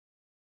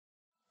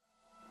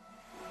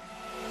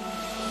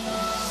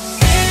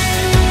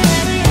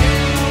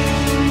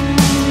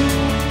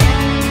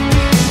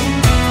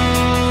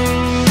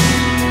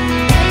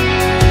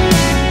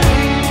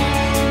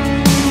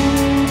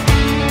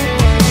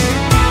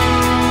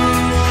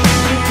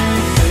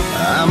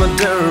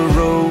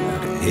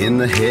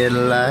the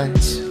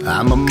headlights.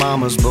 I'm a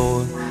mama's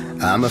boy,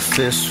 I'm a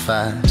fist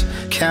fight.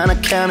 Kinda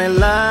county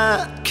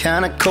line,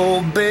 kinda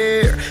cold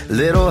beer.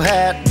 Little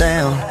hat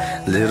down,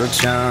 little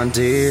John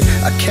Deere.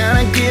 I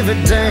kinda give a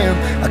damn,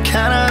 I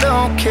kinda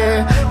don't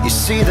care. You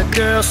see the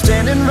girl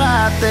standing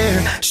right there.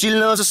 She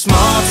loves a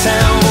small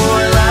town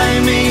boy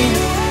like me.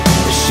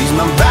 She's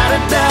my ride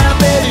or die,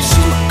 baby.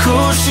 She's my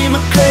cool, she's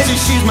my crazy.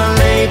 She's my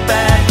laid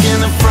back in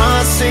the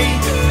front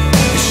seat.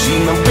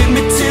 She's my with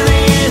me till the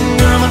end,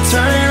 girl. I'm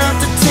turning up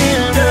to 10,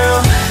 girl.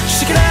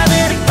 She can have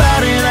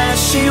anybody that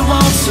she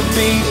wants to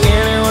be,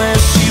 anywhere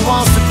she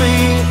wants to be.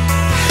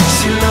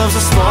 She loves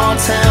a small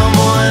town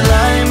boy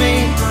like me.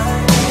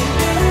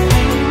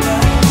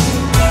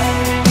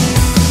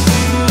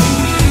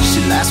 She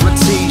likes my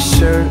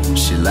t-shirt,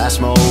 she likes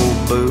my old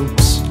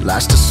boots.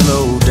 Likes to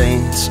slow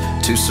dance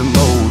to some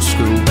old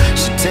school.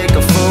 She take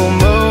a full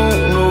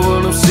moon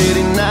over them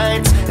city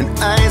nights, and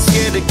I ain't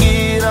scared to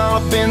get all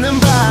up in them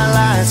bright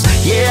lights.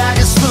 Yeah, I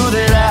can smooth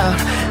it out,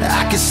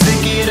 I can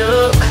stick it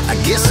up. I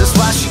guess that's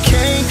why she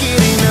can't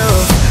get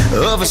enough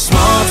of a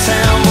small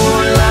town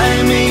boy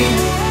like me.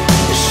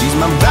 She's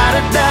my ride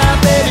or die,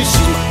 baby.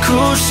 She's my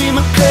cool, she's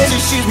my crazy.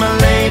 She's my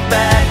laid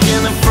back in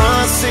the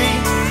front seat.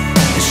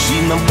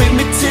 She's my with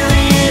me till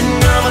the end,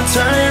 girl. I'm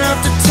turning up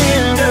to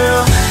 10,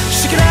 girl.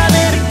 She can have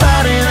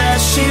anybody that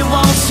she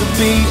wants to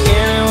be,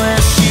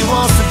 anywhere she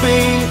wants to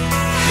be.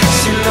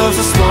 She loves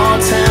a small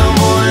town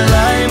boy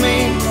like me.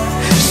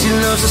 She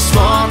loves a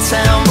small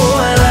town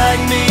boy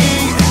like me.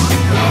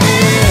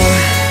 Yeah.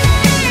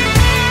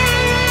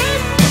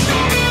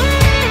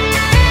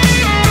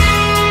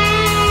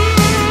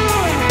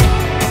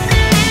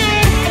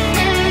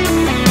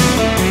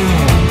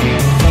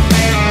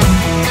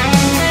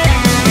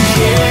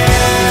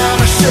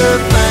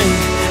 Sure thing,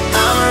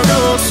 I'm a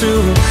go-to,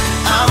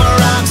 I'm a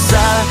rock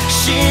star.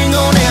 She ain't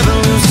gon' ever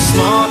lose a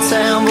small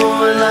town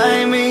boy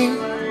like me.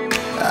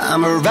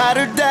 I'm a ride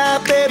or die,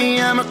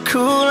 baby. I'm a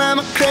cool, I'm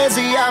a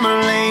crazy. I'm a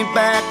laid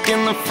back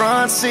in the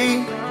front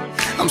seat.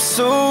 I'm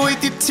so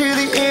with you to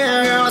the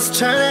end, girl. It's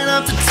turning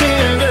up to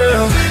 10,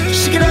 girl.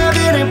 She can have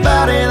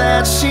anybody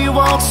that she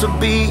wants to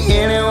be,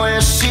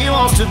 anywhere she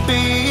wants to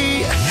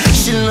be.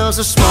 She loves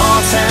a small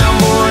town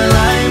boy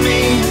like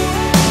me.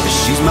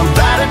 She's my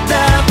ride or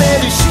die,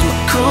 baby. She's my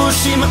cool,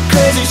 she's my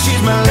crazy.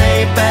 She's my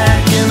laid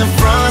back in the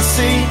front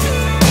seat.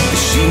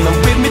 She's my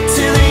with me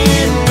till the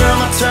end, girl.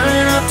 I'm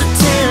turning up to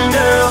 10,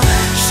 girl.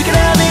 She can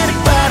have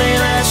anybody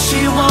that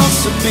she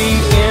wants to be,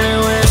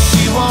 anywhere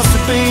she wants to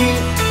be.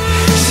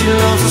 She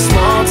loves a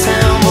small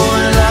town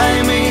boy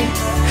like me.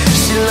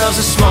 She loves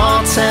a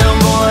small town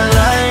boy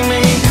like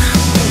me.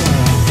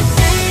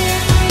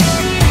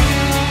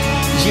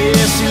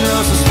 Yeah, she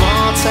loves a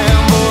small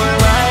town boy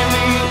like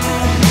me.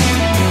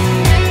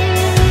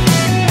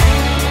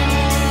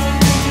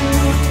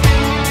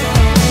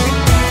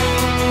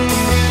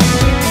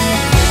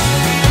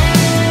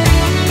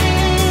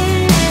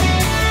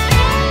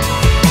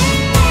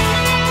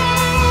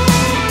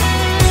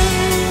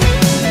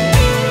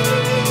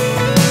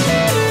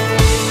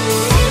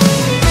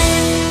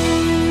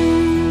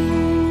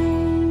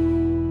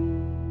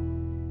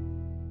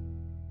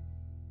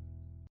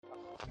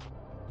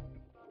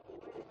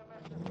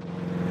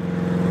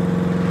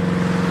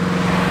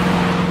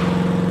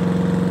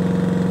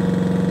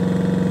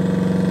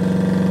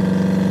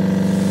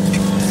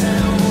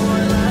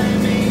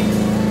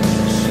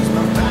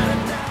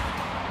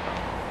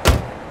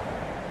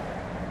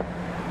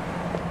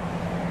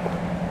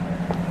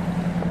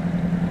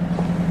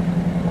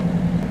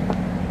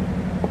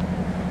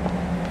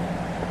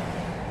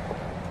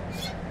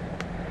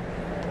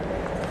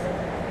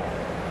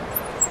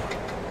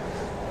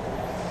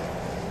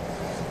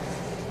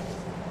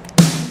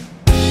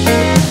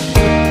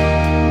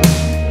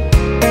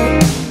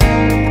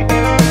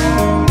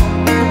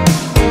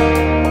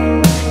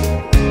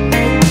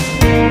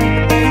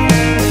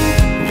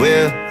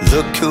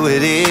 Who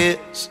it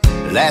is,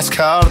 last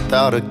call I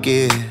thought I'd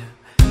give.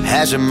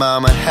 How's your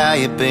mama, how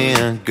you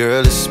been?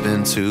 Girl, it's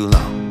been too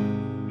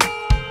long.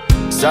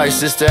 Saw your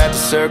sister at the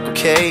Circle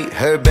K.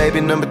 Her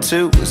baby number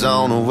 2 was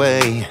on the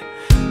way.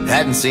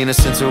 Hadn't seen her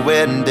since her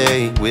wedding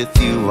day with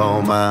you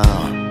on my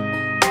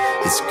arm.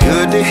 It's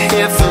good to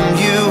hear from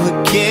you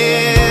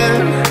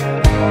again.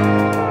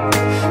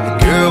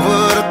 Girl,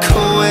 what a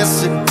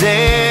coincidence.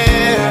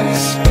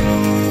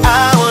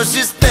 I was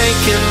just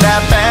thinking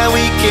about that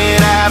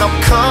weekend out on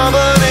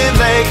Cumberland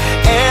Lake,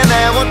 and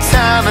that one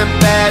time in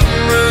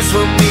Baton Rouge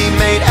when we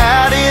made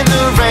out in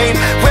the rain,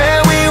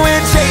 where we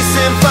went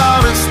chasing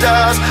falling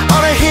stars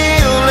on a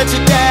hill at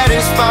your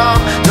daddy's farm.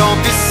 Don't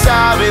be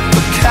sorry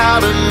for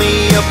calling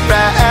me up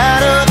right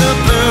out of the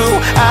blue.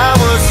 I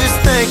was just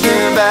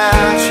thinking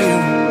about you.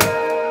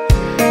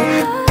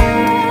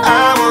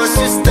 I was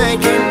just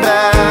thinking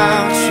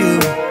about you.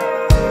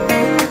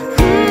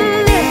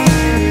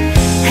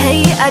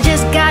 Hey, I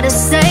just gotta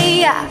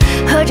say, I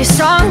heard your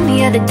song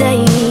the other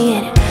day,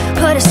 and it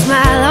put a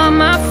smile on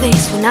my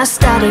face when I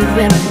started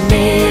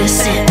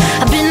reminiscing.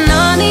 I've been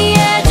on the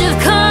edge of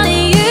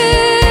calling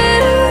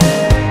you,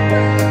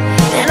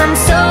 and I'm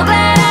so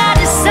glad I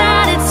decided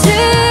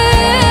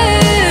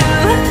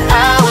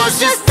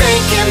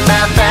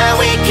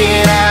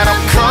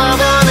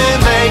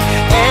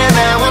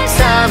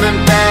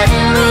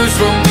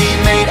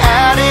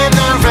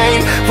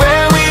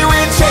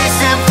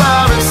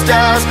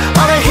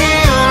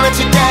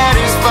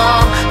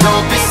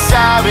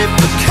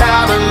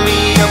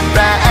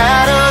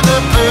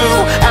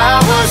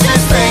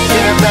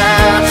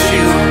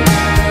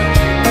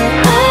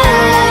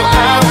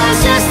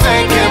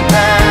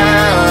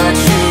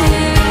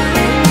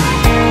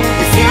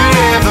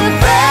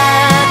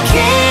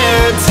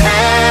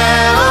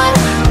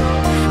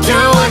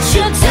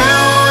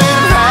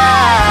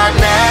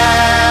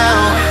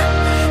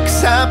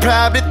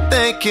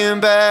thinking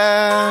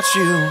about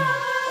you.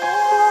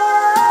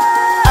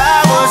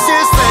 I was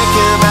just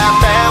thinking about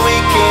that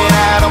weekend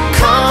out on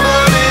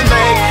Cumberland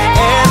Lake,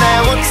 and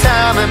that one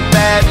time in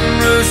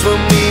Baton Rouge when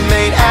we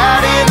made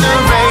out in the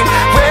rain,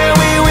 where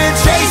we went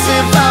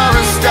chasing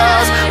falling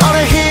stars on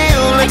a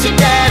hill at your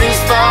daddy's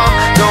farm.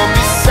 Don't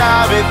be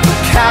sorry for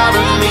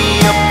calling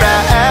me up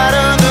out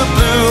of the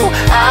blue.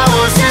 I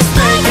was just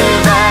thinking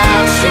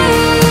about you.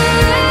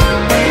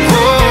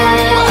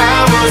 Oh,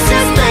 I was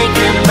just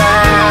thinking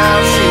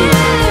about you.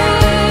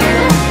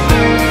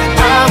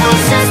 I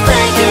was just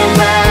thinking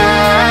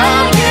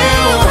about you.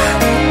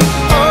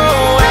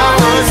 Oh, I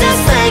was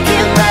just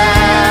thinking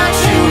about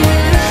you.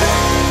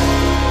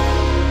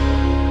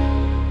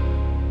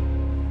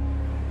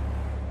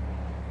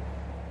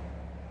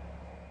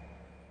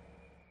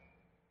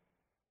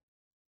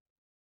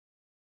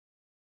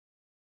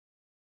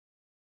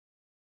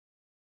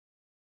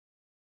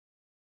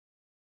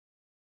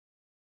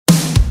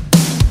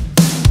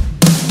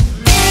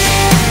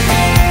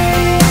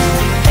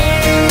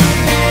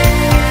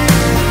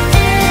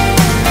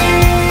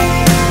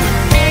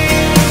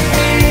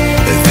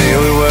 There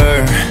we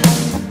were,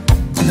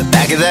 in the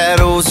back of that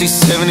old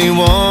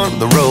C71.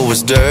 The road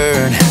was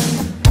dirt,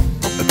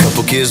 a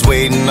couple kids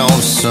waiting on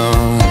the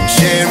sun,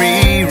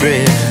 cherry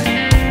red.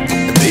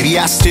 And baby,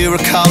 I still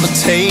recall the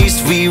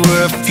taste. We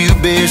were a few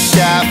beers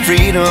shy of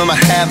freedom. I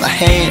had my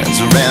hands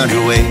around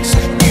your waist.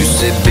 You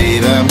said,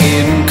 babe, I'm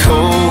getting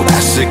cold. I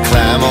said,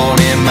 climb on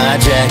in my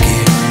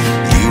jacket.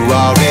 You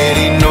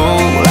already know,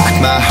 like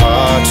my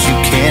heart, you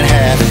can't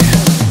have it.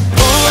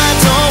 Oh, I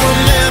don't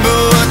remember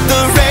what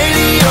the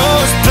radio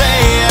was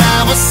playing.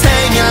 I was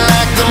hanging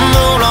like the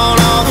moon on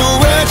all the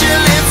words your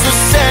lips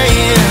were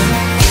saying.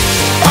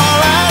 All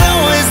I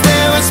know is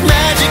there was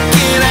magic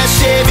in that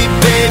Chevy,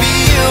 baby.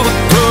 You were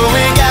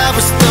glowing, I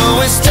was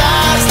throwing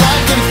stars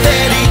like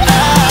confetti.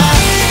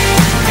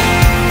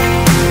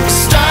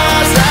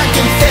 Stars like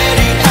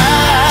confetti.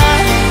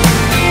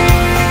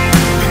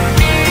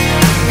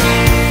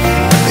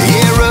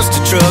 Yeah,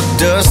 rusted truck,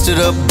 dusted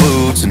up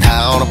boots, and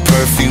high on a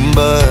perfume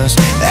bus.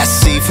 That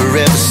sea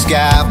forever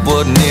sky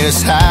wasn't near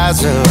as high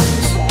as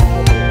us.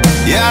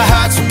 Yeah, our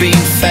hearts were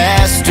beating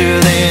faster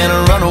than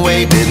a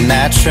runaway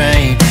midnight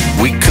train.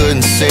 We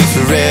couldn't say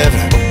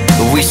forever,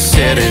 but we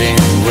said it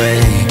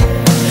anyway.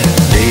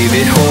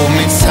 Baby, hold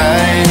me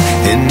tight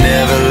and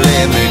never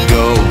let me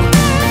go.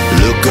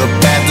 Look up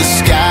at the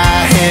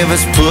sky,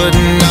 heaven's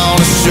putting on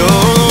a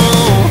show.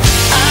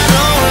 I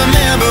don't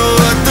remember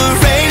what the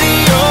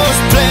radio was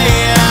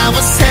playing. I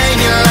was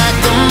hanging like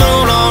the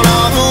moon on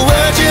all the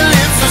words your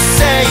lips were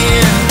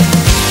saying.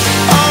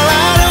 All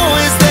I know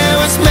is there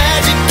was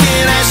magic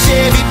in that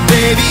Chevy,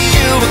 baby.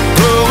 You were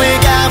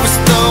glowing, I was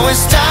throwing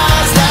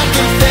stars like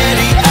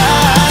confetti.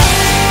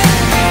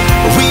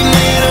 We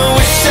made a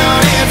wish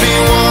on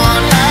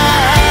everyone.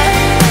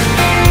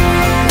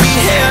 We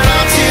held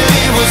on till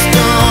it was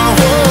done.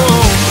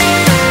 Whoa.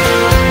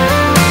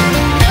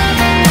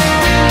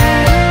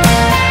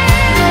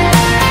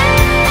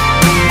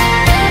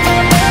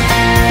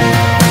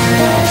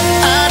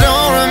 I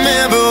don't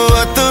remember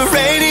what the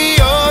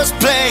radio was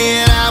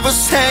playing. I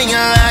was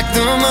hanging like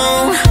the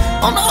moon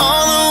on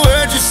all the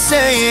words you're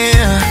saying.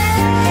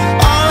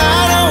 All I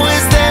know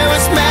is there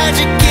was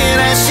magic in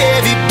that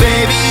Chevy,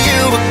 baby.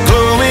 You were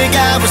glowing,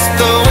 I was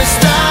throwing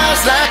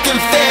stars like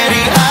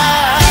confetti.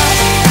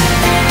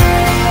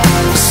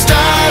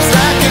 Stars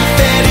like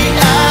confetti.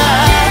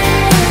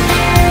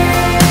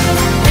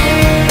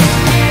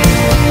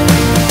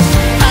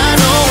 I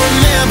don't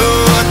remember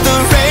what the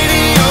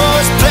radio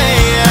was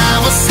playing. I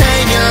was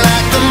hanging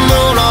like the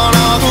moon on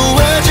all the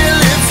words your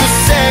lips were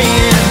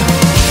saying.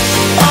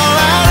 All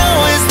I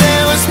know is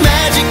there was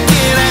magic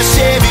in that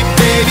Chevy,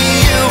 baby.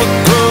 You were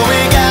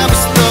glowing, I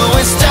was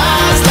throwing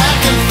stars like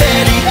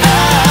confetti.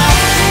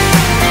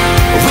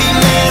 We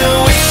made a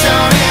wish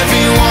on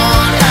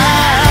everyone.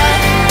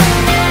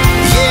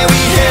 Yeah,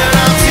 we held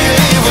on till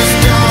it was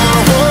done.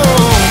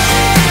 Whoa.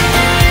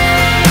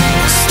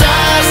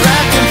 Stars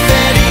like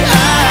confetti.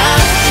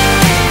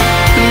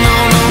 No,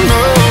 no, no.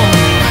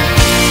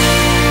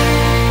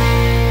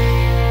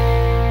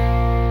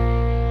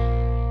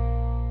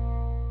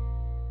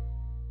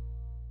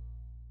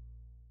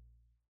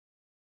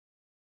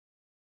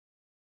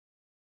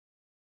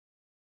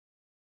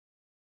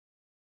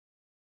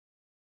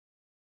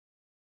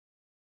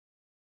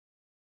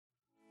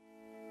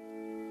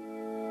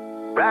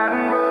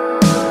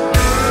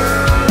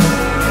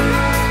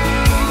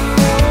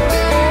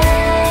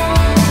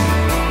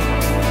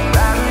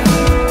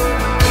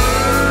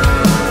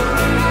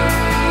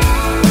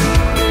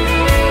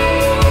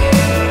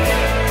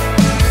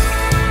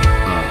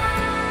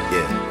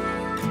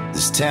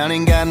 This town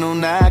ain't got no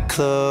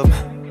nightclub.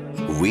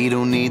 We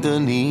don't need the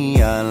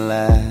neon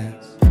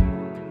lights.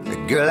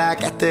 Girl, I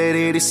got that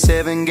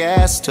 87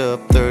 gassed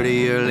up,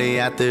 30 early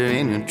out there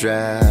in your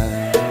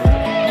drive.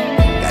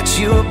 Got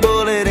you a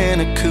bullet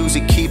and a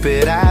koozie, keep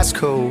it ice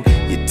cold.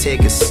 You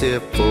take a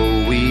sip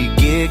before we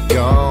get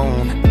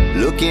gone.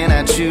 Looking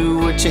at you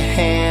with your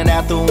hand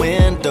out the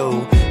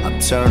window. I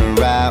turning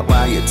right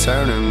while you're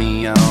turning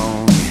me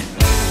on.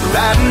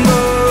 Riding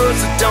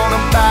roads that don't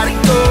nobody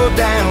go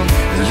down,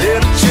 a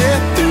little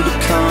trip through the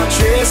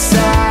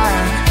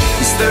countryside.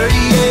 These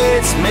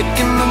 38's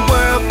making the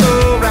world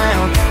go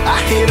round. I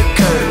hit a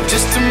curve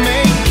just to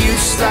make you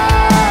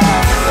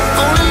slide. The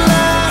only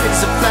light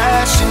is a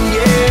flashing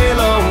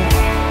yellow.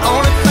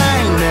 Only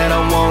thing that I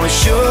want is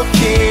your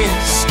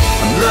kiss.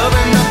 I'm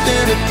loving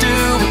nothing to do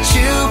with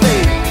you,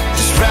 baby.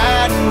 Just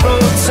riding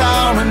roads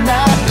on a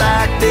night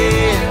like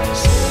this.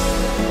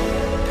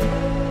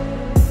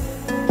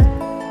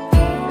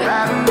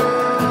 Riding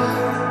roads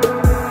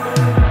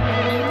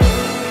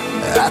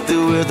out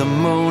there where the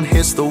moon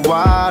hits the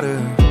water,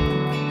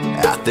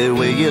 out there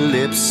where your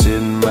lips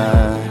in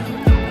mine.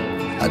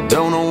 I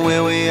don't know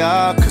where we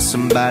are, cause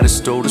somebody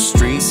stole the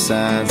street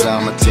signs.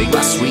 I'ma take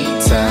my sweet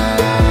time,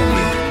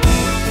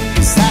 yeah.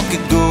 Cause I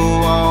could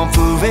go on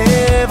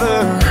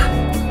forever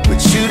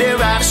with you there,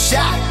 ride a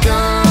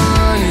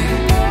shotgun,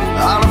 yeah.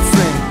 All our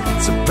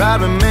friends are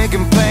probably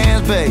making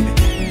plans, baby.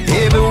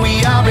 Yeah, but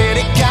we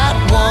already got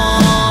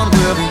one.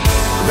 We'll be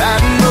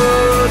riding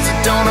roads that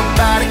don't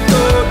nobody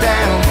go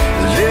down,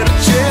 a little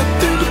trip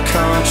through the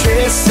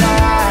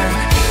countryside.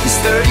 These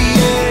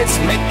 38's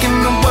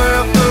making the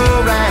world go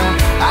round.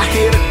 I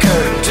hit a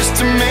curve just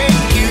to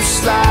make you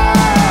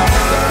slide.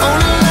 The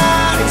only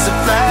light is a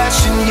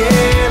flashing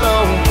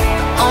yellow.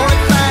 The only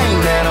thing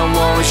that I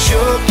want is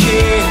your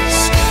kiss.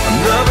 I'm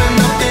loving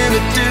nothing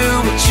to do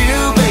with you,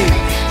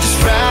 baby. Just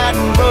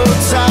riding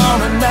roads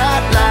on a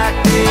night like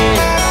this.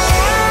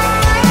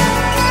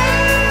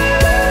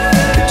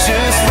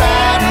 Just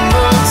riding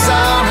roads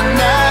on a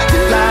night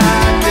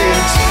like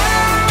this.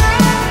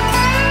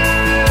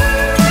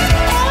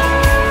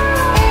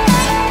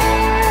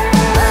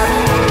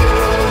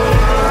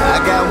 I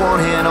got one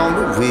hand on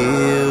the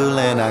wheel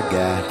and I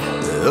got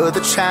the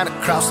other trying to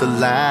cross the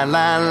line.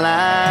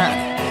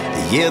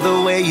 Yeah,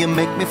 the way you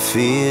make me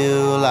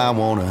feel, I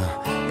wanna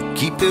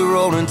keep it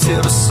rolling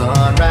till the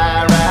sun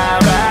rise.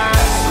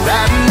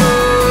 Riding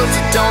roads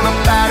that don't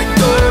nobody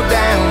go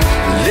down,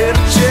 a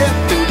little trip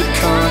through the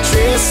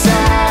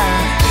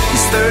countryside.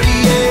 These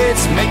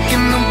 38's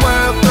making the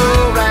world go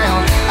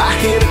round. I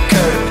hit a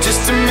curve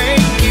just to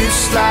make you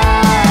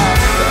slide.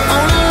 The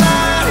only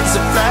light is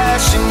a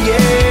flashing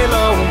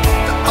yellow.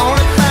 The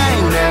only thing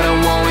that I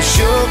want is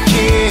your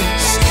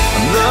kiss.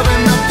 I'm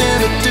loving nothing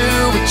to do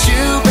with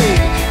you,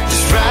 baby.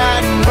 Just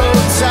riding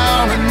roads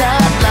on a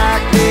night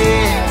like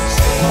this.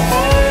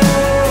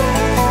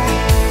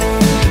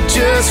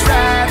 Just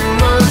riding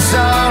roads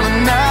on a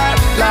night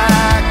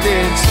like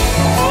this.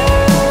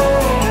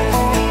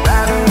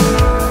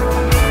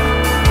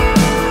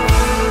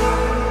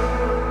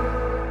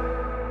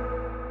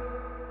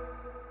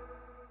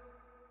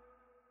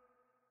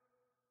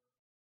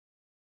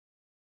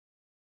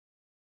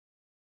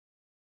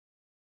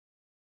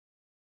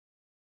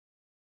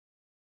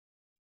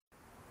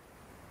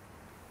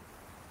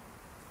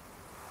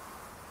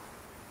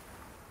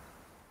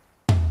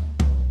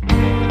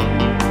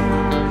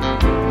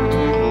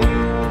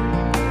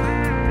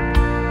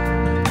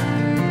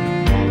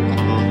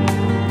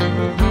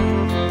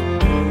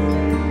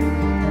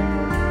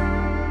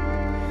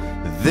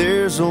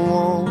 There's a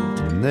want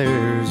and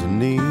there's a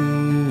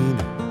need.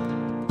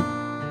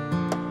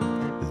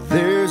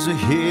 There's a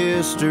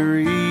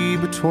history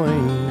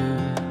between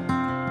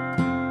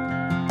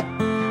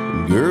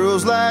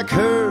girls like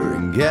her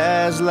and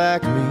guys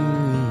like me,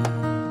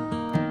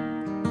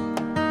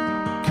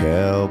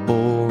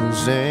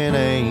 cowboys and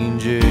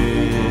angels.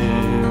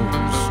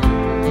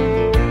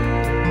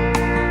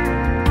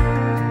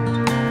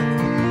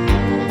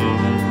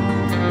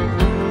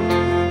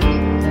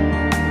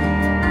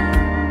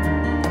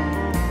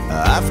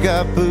 I've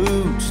got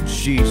boots and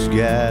she's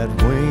got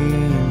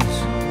wings.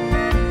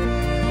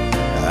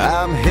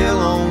 I'm hell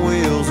on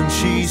wheels and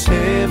she's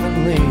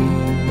heavenly.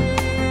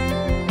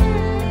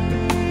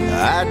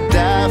 I'd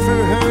die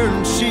for her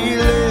and she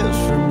lives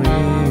for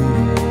me,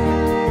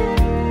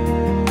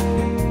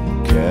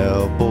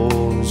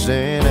 cowboys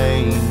and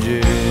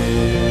angels.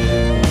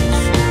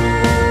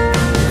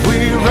 We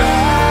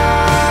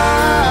ride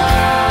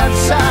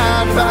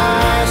side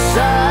by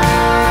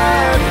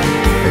side,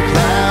 a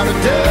cloud of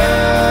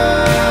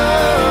dust,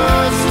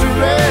 a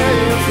ray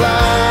of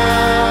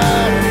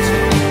light.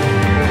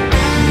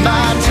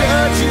 My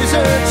touch is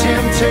her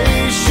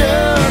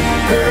temptation,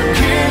 her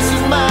kiss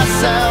is my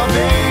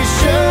salvation.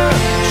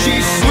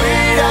 She's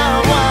sweet,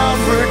 I'm wild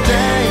for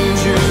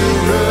dangerous,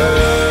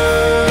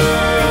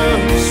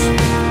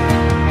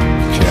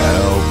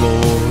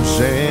 cowboys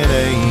and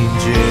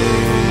angels.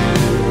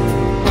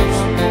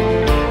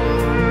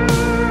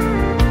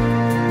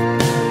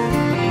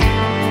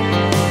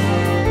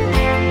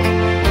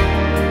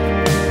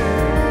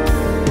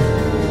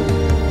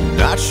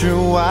 Not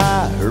sure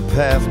why her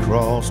path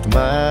crossed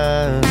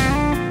mine,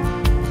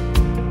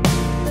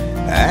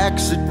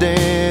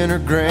 accident or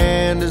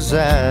grand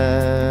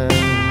design.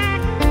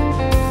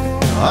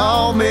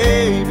 Oh,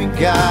 maybe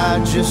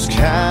God just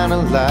kinda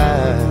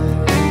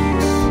lied,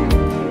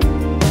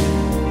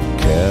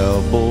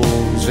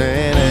 cowboys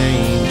and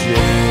angels.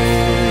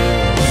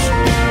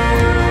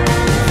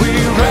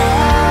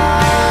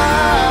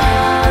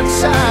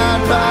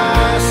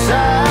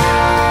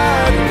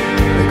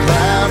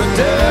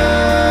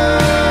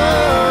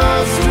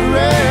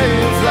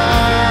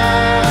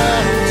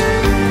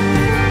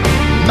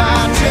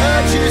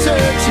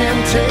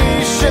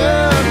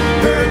 temptation.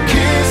 Her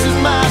kiss is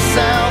my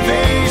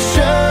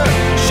salvation.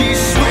 She's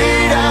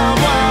sweet, I'm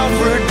wild,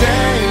 we're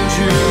dangerous.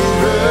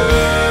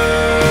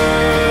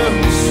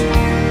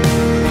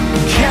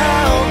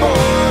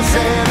 Cowboys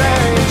and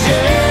angels.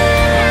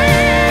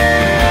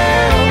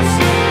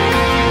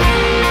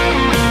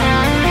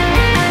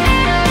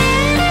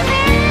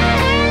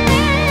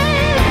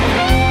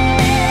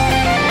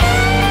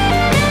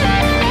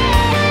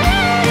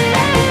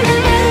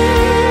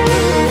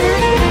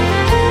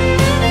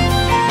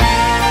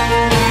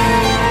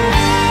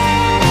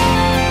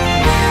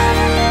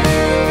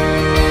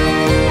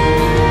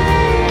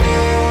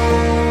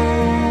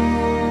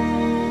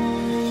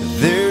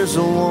 There's a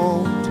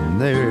want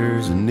and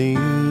there's a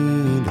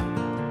need.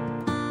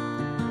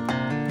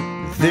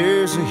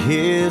 There's a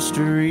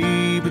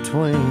history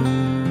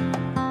between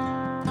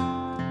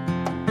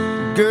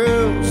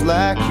girls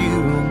like you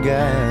and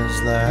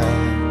guys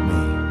like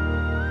me.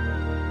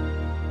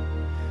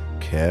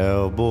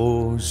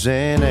 Cowboys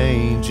and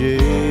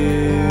angels.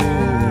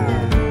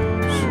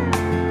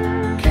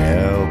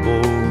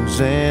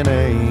 Cowboys and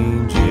angels.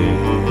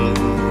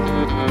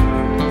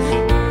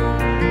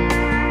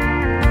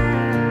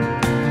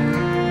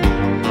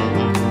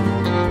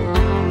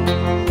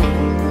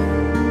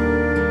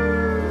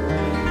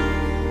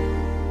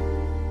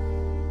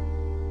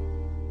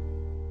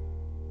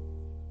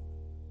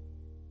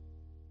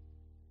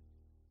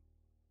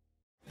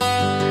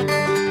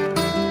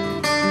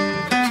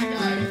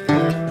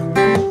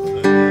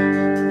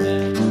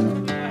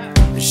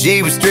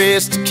 She was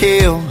dressed to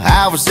kill,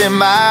 I was in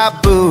my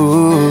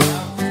booth.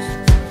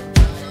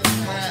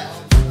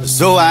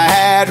 So I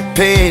had to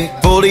pick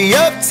for the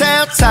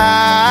uptown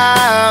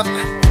time.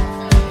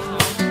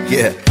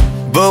 Yeah,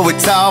 but we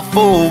talked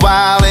for a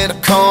while in a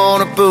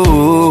corner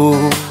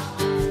booth.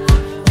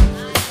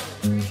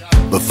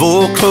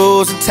 Before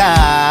closing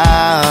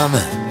time,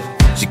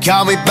 she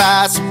caught me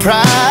by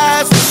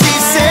surprise. She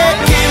said,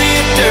 give me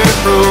a dirt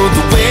road,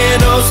 the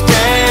windows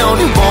down.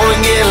 You wanna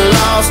get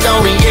lost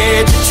on the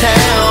edge of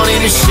town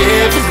in a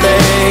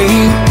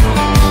Chevrolet.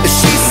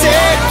 She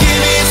said, give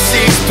me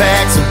 6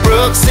 packs of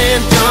Brooks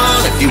and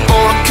Dunn. If you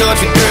want a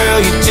country girl,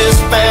 you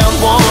just found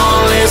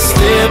one. Let's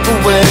slip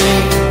away.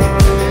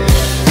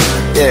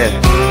 Yeah,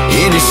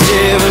 in a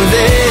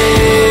Chevrolet.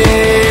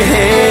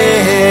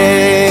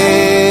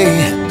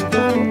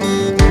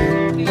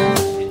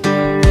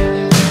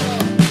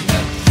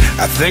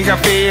 I think I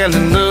fell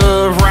in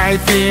love right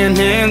then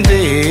and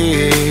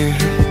there.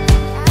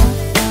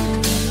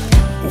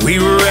 We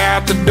were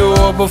out the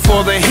door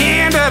before the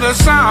end of the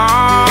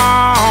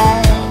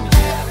song.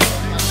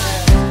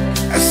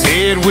 I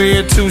said,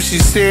 where to? She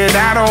said,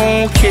 I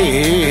don't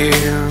care.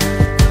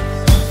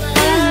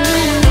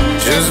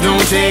 Just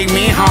don't take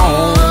me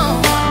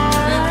home.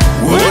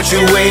 What you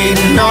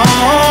waiting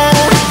on?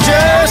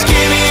 Just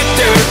give me a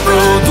dirt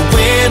road, the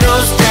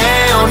windows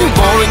down. You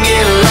wanna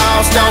get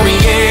lost on the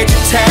edge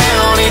of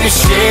town in a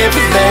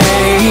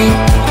Chevrolet.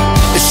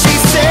 She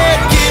said,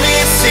 give me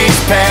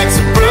 6 packs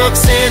of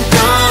Brooks and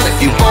Dunn. If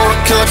you want a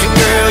country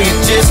girl, you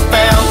just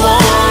found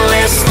one.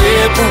 Let's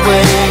slip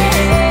away.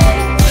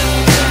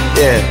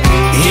 Yeah,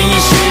 in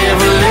your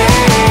Chevrolet.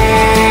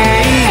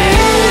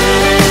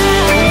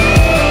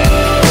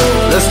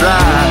 Let's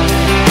ride.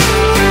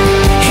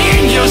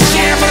 In your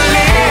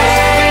Chevrolet.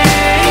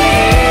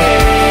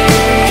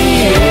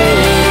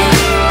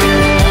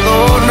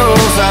 Lord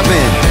knows I've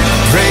been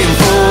praying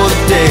for the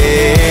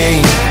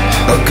day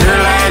A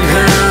girl like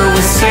her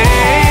would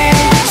say,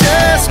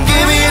 just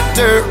give me a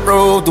dirt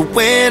road, the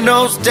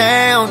windows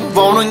down.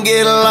 Wanna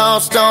get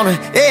lost on the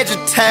edge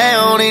of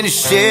town in a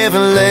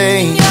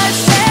Chevrolet.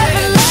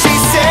 She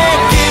said,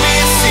 give me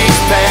 6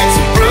 packs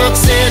of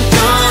Brooks and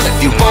Dunn.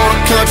 If you want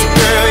a country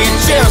girl, you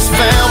just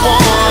found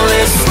one.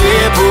 Let's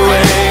slip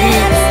away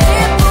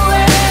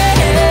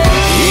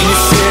in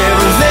your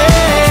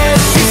Chevrolet.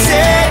 She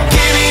said,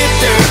 give me a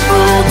dirt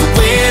road, the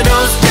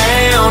windows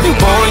down. You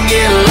wanna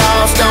get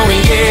lost on the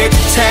edge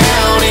of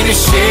town in a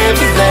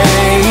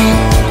Chevrolet.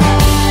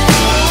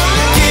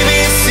 Give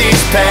me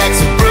 6 packs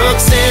of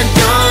Brooks and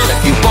Dunn.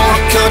 If you want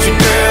a country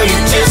girl, you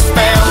just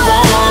found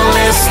one.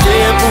 Let's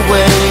slip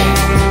away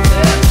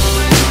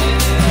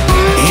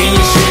in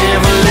your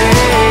Chevrolet.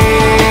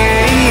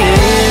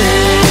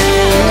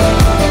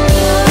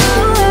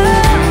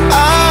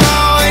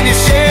 Oh, in your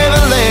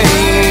Chevrolet.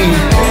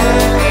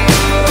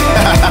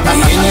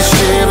 In your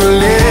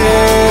Chevrolet.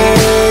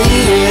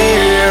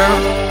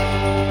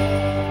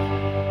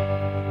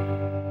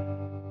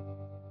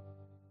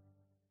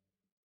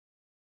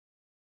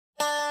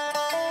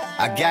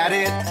 I got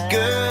it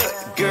good,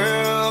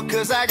 girl,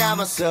 'cause I got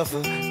myself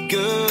a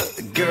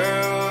good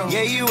girl.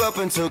 Yeah, you up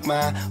and took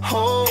my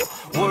whole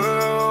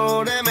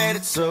world and made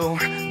it so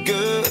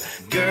good,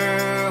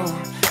 girl.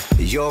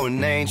 You're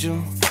an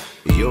angel,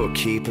 you're a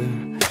keeper,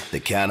 the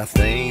kind of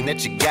thing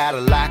that you gotta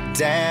lock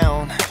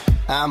down.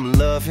 I'm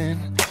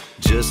loving,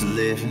 just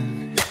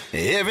living,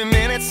 every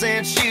minute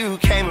since you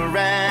came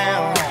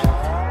around.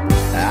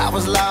 I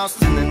was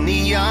lost in the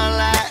neon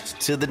lights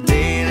till the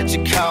day that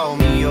you called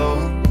me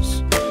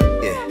yours.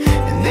 Yeah,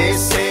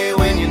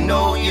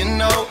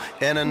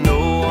 and I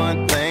know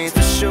one thing's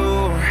for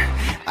sure.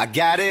 I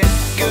got it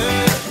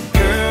good,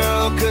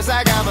 girl, 'cause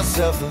I got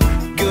myself a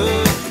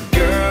good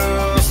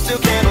girl. Still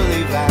can't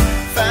believe I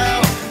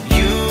found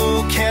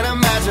you. Can't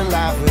imagine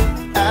life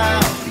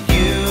without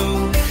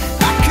you.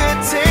 I could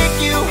take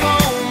you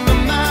home to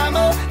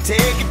mama,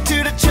 take you to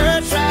the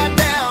church right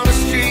down the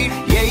street.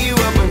 Yeah, you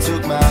up and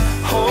took my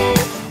whole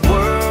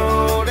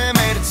world and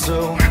made it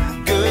so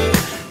good,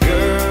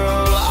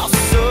 girl. Oh,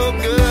 so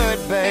good,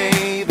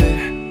 baby.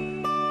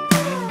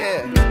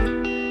 Yeah.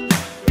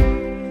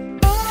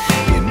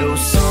 You know,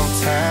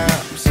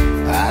 sometimes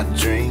I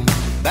dream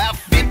about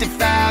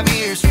 55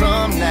 years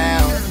from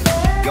now,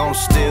 gonna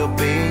still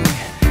be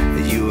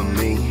you and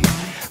me,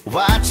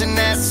 watching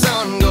that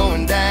sun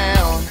going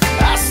down.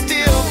 I'll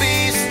still be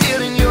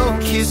stealing your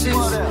kisses,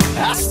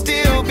 I'll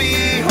still be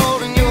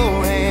holding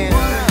your hand.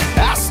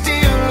 I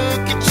still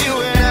look at you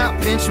and I'll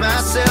pinch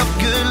myself.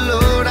 Good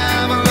Lord,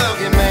 I'm a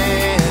lucky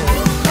man.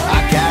 I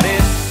got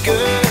it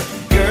good,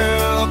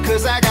 girl,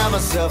 'cause I got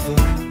myself a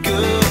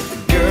good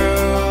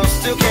girl.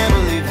 Still can't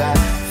believe I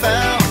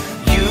found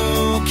you.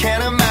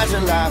 Can't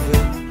imagine life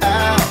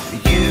without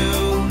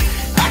you.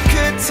 I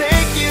could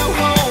take you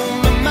home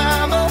to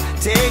mama,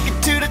 take you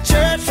to the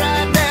church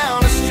right down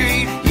the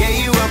street. Yeah,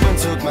 you up and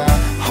took my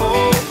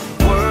whole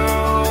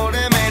world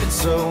and made it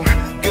so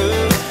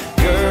good,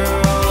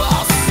 girl.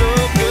 Oh, so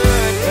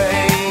good,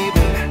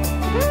 baby.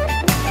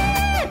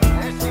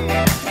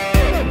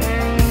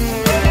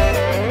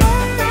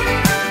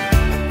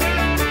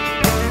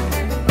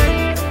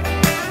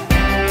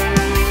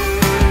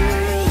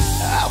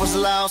 I was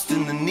lost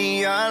in the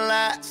neon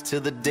lights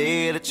till the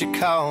day that you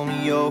called me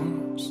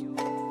yours.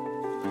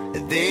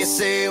 They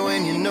say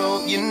when you know,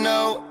 you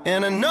know,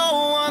 and I know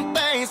one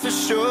thing's for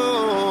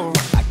sure.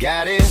 I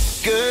got it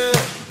good,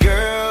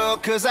 girl,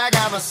 'cause I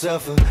got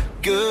myself a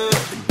good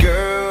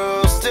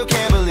girl. Still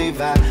can't believe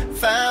I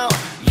found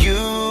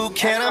you.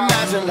 Can't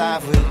imagine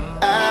life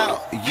without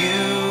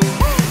you.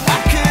 I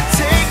could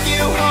take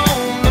you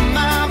home to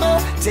mama,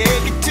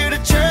 take you to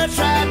the church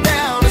right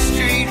down the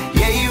street.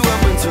 Yeah, you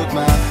up and took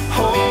my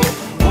whole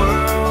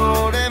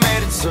world and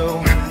made it so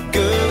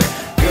good,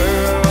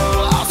 girl.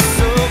 Oh,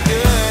 so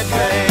good,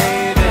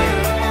 baby.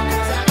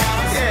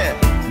 Yeah,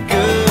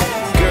 good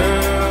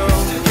girl.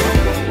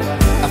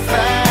 I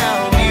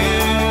found you.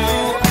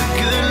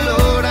 Good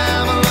Lord,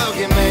 I'm a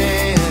lucky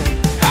man.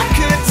 I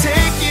could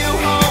take you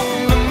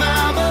home to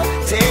mama,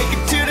 take you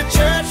to the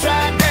church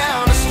right down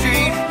the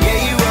street. Yeah,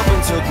 you up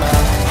and took my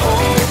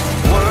whole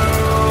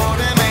world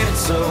and made it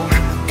so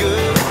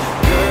good,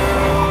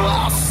 girl.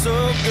 Oh, so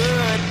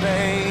good,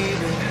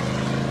 baby.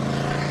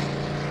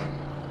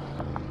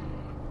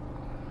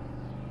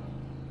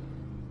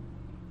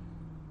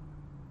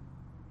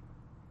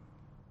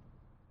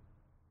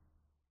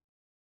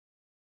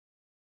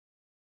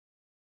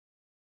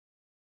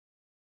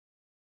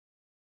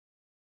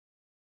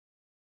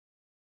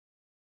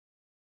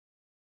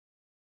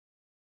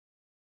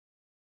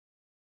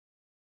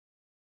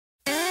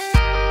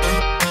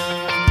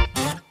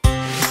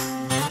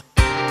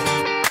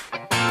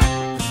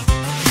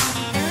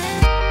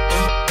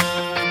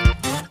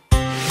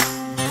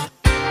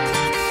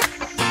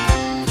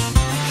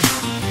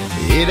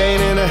 It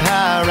ain't in a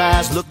high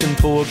rise looking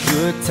for a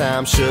good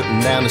time, shutting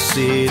down the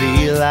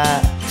city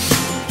lights.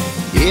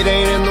 It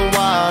ain't in the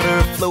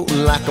water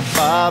floating like a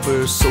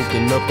bobber,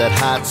 soaking up that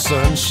hot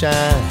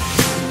sunshine.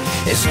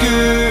 As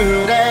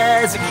good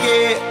as it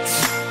gets,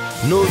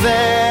 no,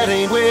 that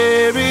ain't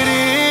where it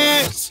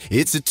is.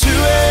 It's at 2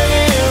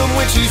 a.m.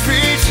 when she's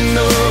reaching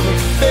over,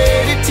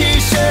 faded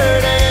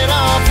t-shirt and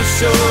off her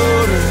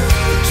shoulder,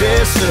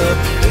 dress up,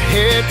 her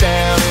hair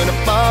down in a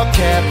ball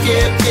cap.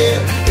 Yep,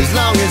 yep. As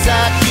long as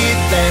I get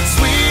that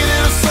sweet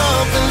little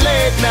something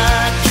late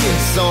night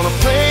kiss on a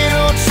plane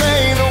or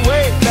train or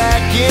way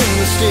back in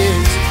the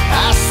sticks.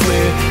 I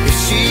swear, if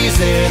she's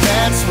there,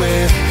 that's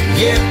where.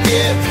 Yep,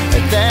 yep,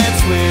 and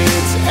that's where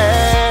it's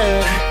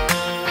at.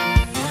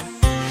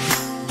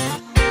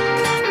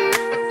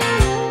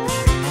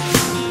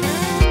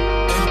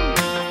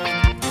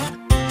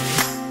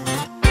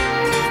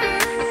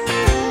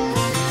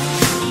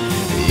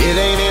 It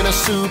ain't in a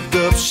souped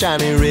up,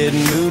 shiny red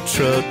new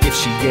truck if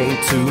she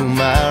ain't to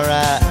my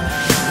right.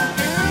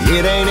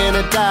 It ain't in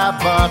a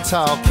dive bar,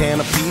 tall can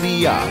of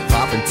PBR,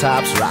 popping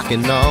tops,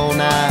 rocking all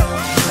night.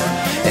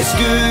 As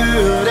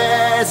good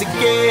as it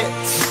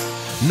gets,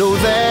 no,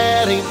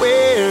 that ain't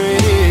where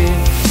it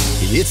is.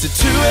 It's at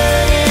 2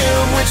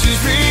 a.m. when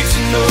she's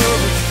reaching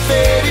over,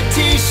 faded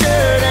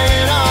t-shirt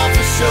and off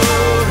her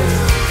shoulder,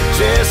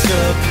 dress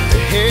up,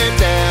 her hair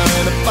down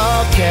and a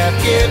ball cap.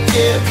 Yep,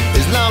 yep.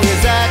 As long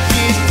as I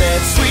get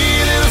that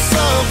sweet little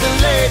something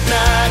late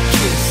night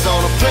kiss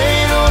on a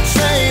plane or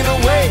train or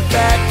way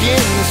back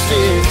in the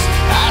sticks.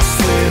 I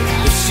swear,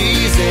 if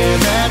she's there,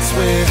 that's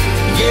where.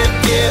 Yep,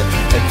 yep,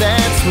 and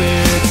that's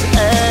where it's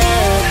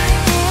at.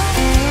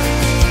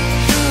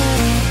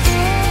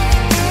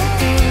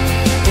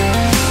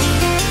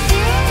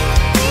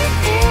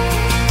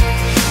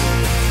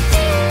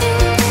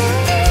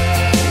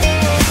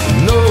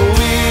 No,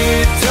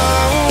 it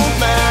don't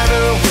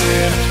matter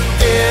where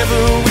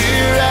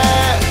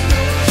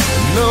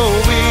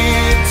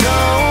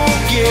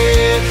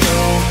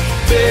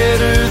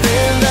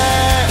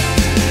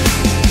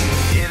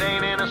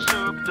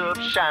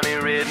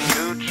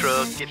new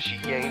truck if she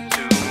ain't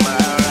to my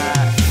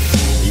right.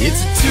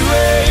 It's 2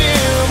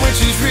 a.m. when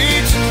she's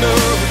reaching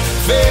over,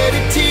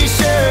 faded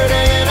t-shirt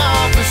hanging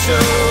off her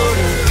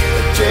shoulder,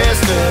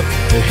 dressed up,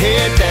 her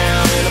head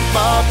down in a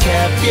ball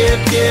cap. Yep,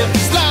 yep.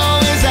 As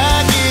long as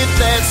I get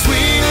that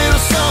sweet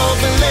little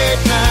something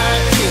late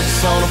night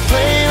kiss on a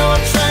plane or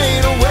a train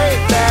or way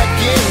back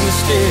in the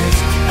sticks,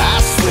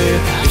 I swear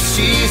if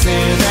she's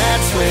in,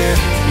 that's where,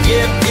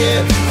 yep,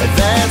 yep,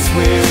 that's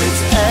where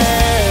it's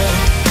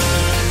at.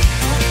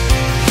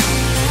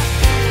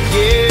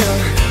 Yeah,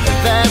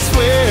 that's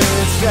where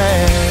it's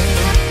at.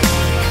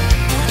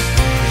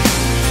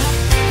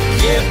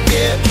 Yep,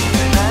 yep.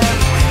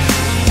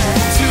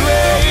 2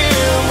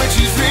 a.m. when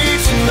she's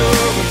reaching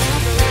over,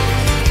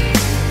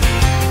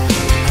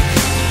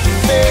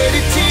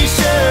 faded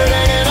t-shirt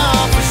hanging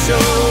off her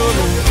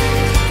shoulder.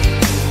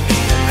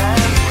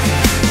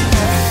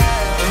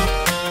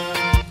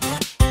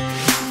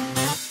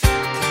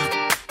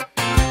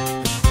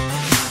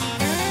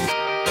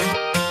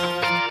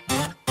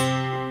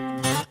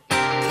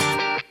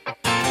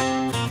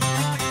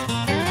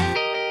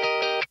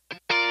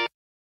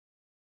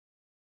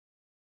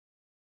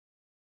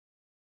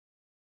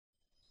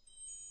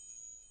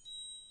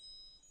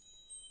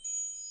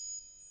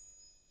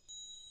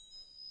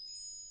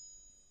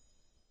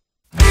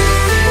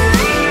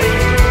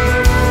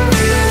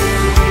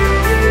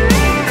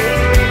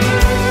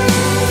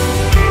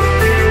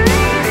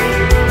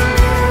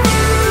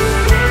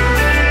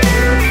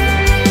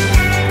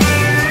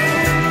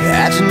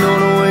 How'd you know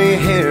to wear your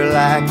hair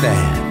like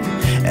that?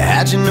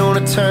 How'd you know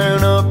to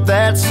turn up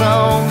that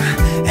song?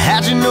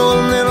 How'd you know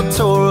a little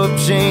tore up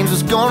jeans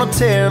was gonna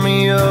tear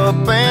me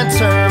up and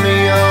turn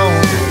me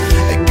on?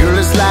 Girl,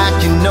 it's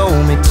like you know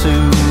me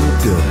too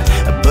good,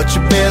 but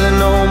you barely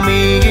know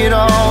me at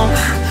all.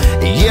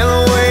 Yeah,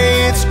 the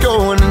way it's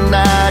going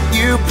tonight,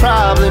 you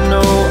probably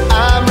know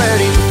I'm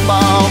ready to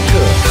fall.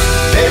 'Cause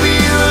baby,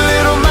 you a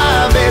little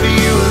mind, baby,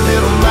 you a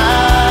little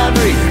mind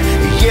reader.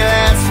 Yeah,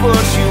 that's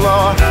what you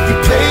are. You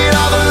play it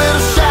off a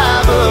little shy,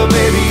 but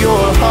baby,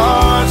 you're a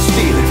heart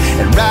stealer.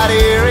 And right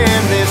here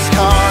in this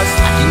car, it's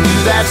like you knew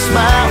that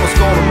smile was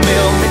gonna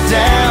melt me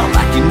down.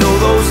 Like you know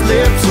those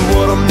lips are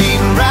what I'm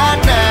needing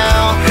right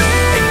now.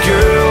 And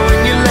girl, when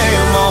you lay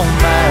them on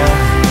mine,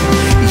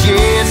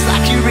 yeah, it's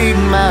like you're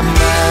reading my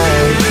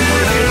mind.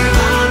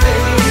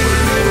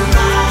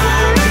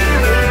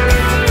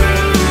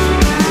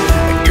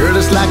 And girl,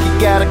 it's like you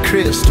got a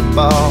crystal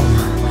ball,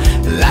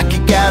 like you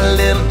got a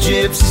little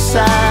gypsy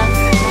side.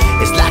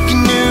 It's like you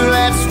knew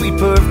that sweet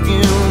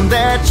perfume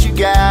that you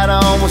got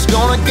on was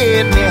gonna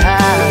get me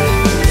high.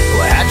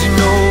 Well, how'd you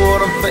know what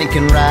I'm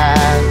thinking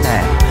right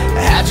now?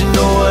 How'd you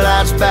know what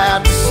I was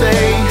about to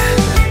say?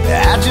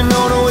 How'd you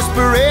know to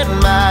whisper it in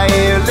my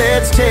ear?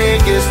 Let's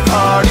take this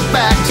party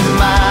back to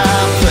my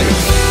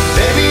place.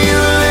 Baby, you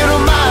a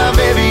little mind,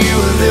 baby, you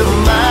a little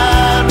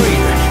mind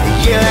reader.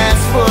 Yeah,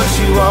 that's what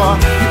you are.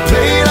 You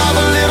play it off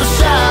a little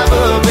shy,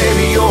 but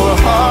baby, you're a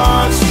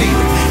heart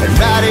stealer. And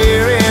right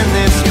here in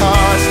this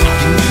car, it's like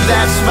you knew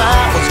that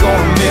smile was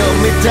gonna melt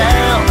me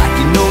down. Like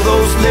you know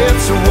those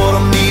lips are what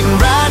I'm needing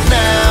right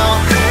now.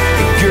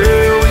 And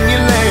girl, when you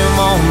lay them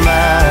on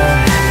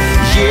mine,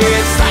 yeah,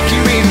 it's like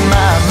you're reading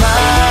my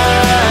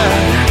mind.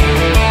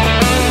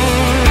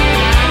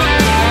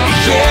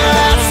 Yeah,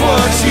 that's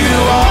what you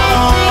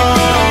are.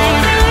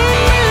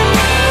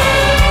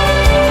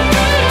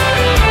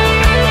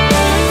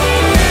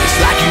 It's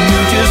like you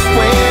knew just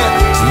when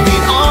to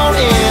lean on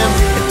in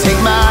and take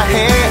my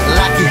hand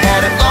like you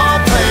had it all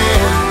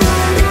planned.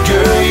 And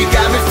girl, you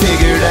got me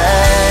figured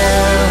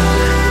out,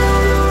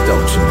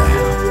 don't you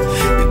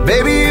now?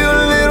 Baby, you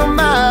a little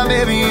mind,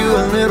 baby, you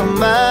a little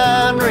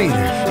mind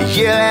reader.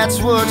 Yeah, that's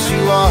what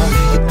you are.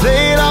 You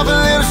play it off a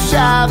little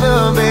shy,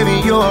 but baby,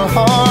 you're a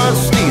heart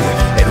stealer.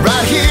 And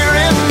right here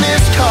in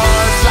this car,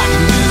 it's like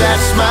you knew that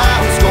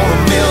smile was gonna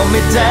melt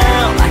me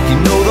down. Like you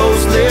know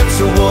those lips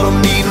are what I'm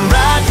needing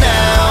right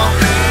now.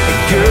 And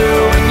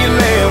girl, when you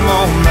lay them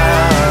on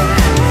mine,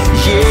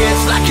 yeah,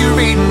 it's like you're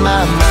reading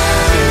my mind.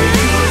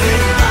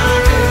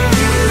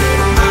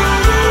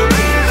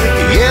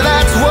 Yeah,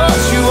 that's what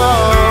you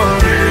are.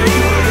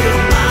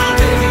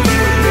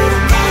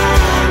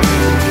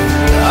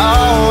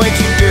 Oh, ain't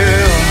you,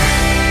 girl?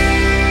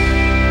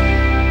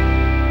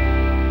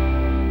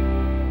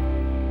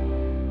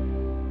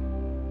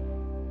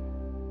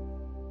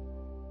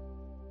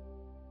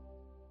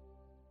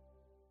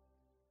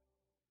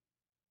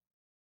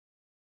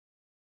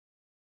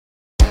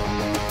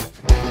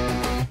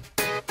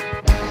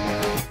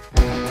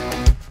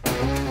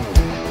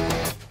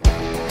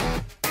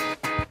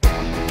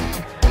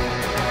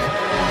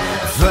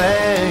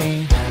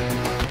 Flame,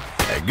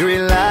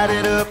 green light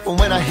it up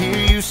when I hear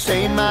you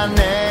say my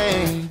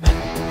name.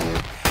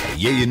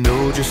 Yeah, you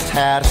know just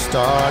how to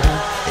start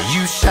it.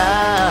 You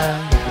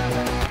shine,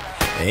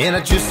 and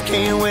I just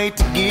can't wait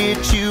to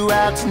get you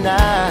out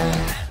tonight.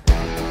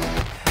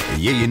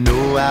 Yeah, you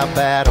know how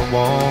bad I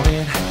want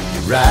it.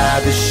 You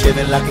ride the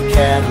Chevy like a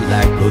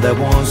Cadillac, blow that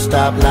one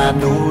stop light,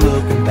 no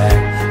looking back.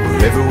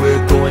 Wherever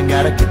we're going,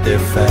 gotta get there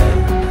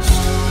fast.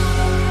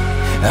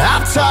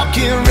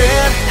 talking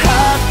red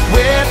hot,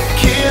 wet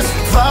kiss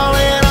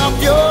falling off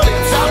your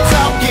lips. I'm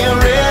talking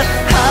red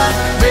hot,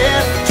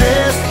 red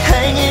dress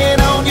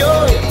hanging on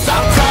your hips.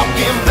 I'm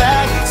talking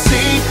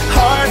backseat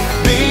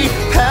heartbeat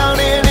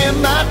pounding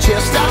in my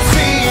chest. I'm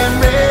seeing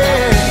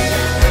red,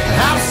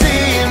 I'm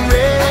seeing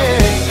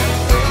red.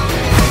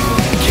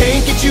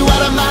 Can't get you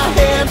out of my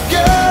head,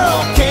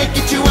 girl, can't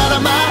get you out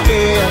of my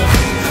head.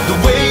 The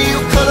way you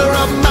color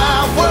up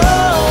my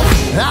world,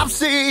 I'm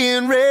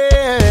seeing red.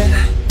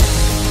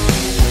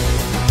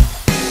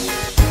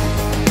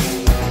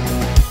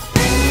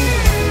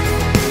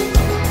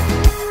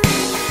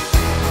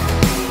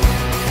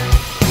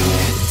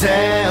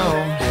 Down,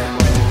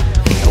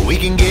 we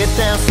can get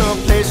down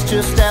someplace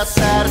just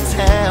outside of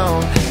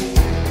town.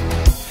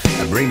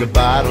 Bring a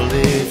bottle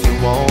if you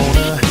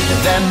wanna.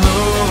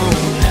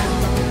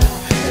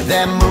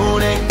 That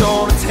moon ain't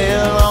gonna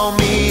tell on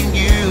me and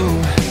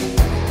you.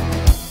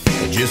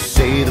 Just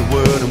say the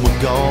word and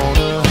we're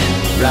gonna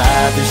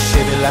ride this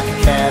Chevy like a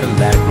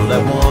Cadillac. Roll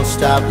that one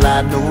stop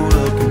light, no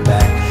looking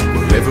back.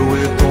 Wherever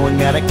we're going,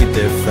 gotta get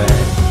there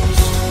fast.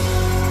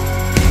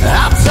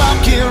 I'm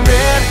talking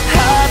red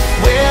hot,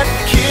 wet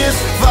kiss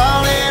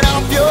falling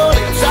off your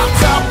lips. I'm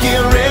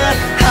talking red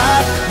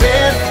hot,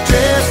 red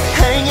dress